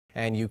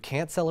And you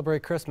can't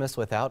celebrate Christmas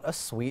without a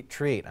sweet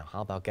treat. Now,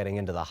 how about getting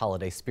into the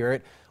holiday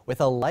spirit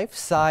with a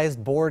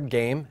life-sized board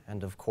game?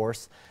 And of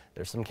course,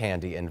 there's some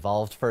candy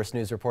involved. First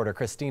News reporter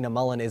Christina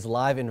Mullen is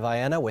live in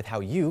Vienna with how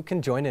you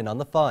can join in on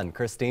the fun.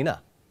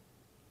 Christina.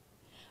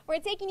 We're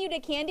taking you to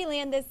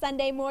Candyland this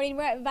Sunday morning.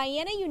 We're at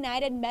Vienna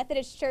United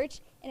Methodist Church,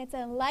 and it's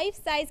a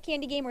life-size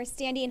candy game. We're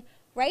standing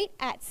right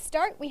at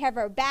start. We have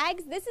our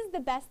bags. This is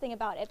the best thing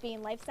about it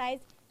being life-size.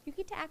 You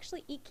get to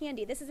actually eat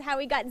candy. This is how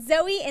we got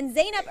Zoe and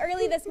Zane up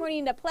early this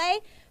morning to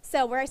play.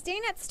 So we're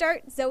standing at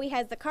start. Zoe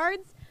has the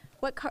cards.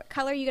 What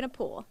color are you going to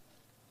pull?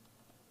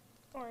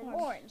 Orange.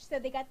 Orange. So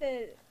they got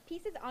the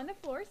pieces on the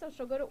floor, so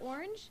she'll go to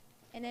orange.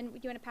 And then do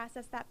you want to pass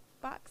us that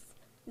box?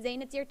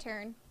 Zane, it's your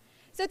turn.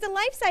 So it's a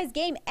life-size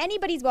game.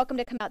 Anybody's welcome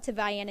to come out to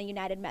Vienna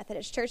United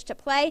Methodist Church to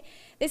play.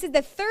 This is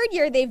the third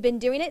year they've been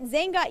doing it.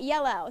 Zane got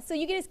yellow. So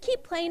you can just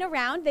keep playing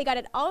around. They got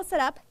it all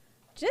set up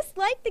just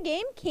like the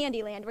game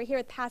Candyland. We're here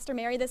with Pastor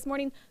Mary this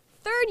morning.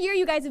 Third year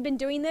you guys have been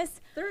doing this.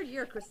 Third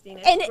year,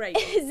 Christina. And great.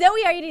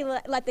 Zoe already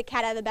let the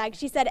cat out of the bag.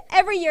 She said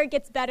every year it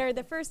gets better.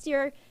 The first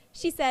year,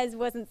 she says,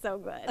 wasn't so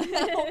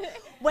good.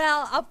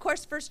 Well, of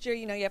course, first year,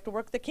 you have to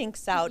work the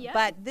kinks out. Yep.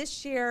 But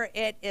this year,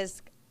 it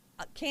is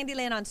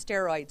Candyland on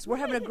steroids. We're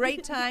having a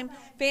great time.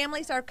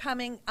 Families are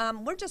coming.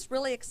 We're just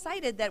really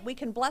excited that we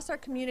can bless our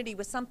community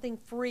with something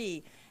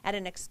free at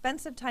an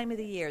expensive time of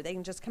the year. They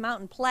can just come out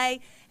and play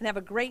and have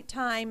a great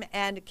time.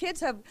 And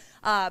kids have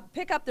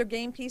pick up their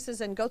game pieces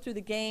and go through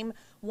the game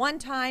one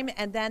time,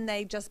 and then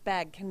they just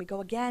beg, can we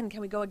go again? Can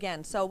we go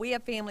again? So we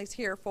have families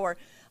here for,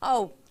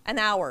 an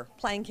hour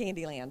playing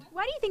Candyland.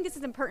 Why do you think this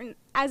is important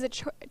as a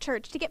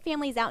church to get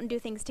families out and do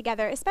things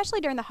together,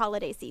 especially during the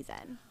holiday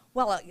season?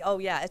 Well, oh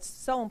yeah, it's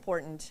so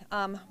important.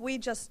 We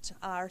just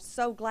are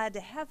so glad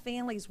to have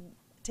families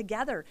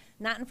together,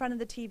 not in front of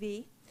the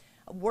TV,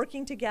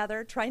 working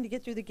together, trying to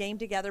get through the game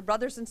together,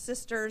 brothers and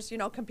sisters,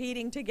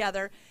 competing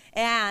together,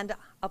 and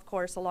of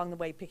course, along the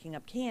way, picking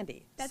up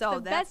candy. That's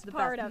the best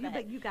part of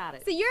it. You got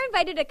it. So you're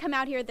invited to come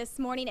out here this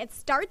morning. It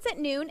starts at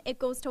noon. It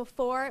goes till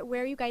 4.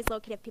 Where are you guys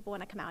located if people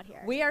want to come out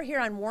here? We are here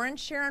on Warren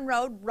Sharon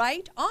Road,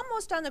 right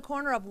almost on the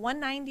corner of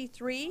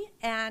 193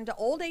 and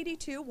Old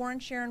 82 Warren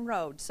Sharon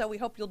Road. So we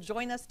hope you'll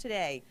join us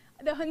today.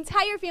 The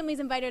entire family's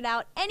invited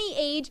out, any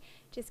age.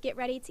 Just get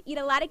ready to eat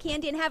a lot of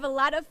candy and have a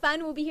lot of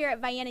fun. We'll be here at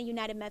Vienna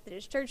United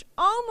Methodist Church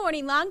all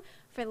morning long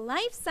for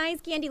life-size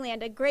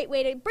Candyland, a great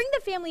way to bring the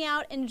family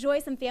out, enjoy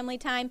some family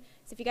time.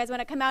 So if you guys want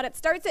to come out, it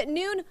starts at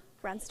noon,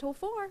 runs till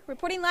 4.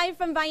 Reporting live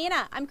from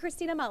Vienna, I'm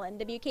Christina Mullen,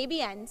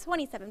 WKBN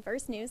 27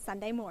 First News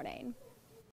Sunday morning.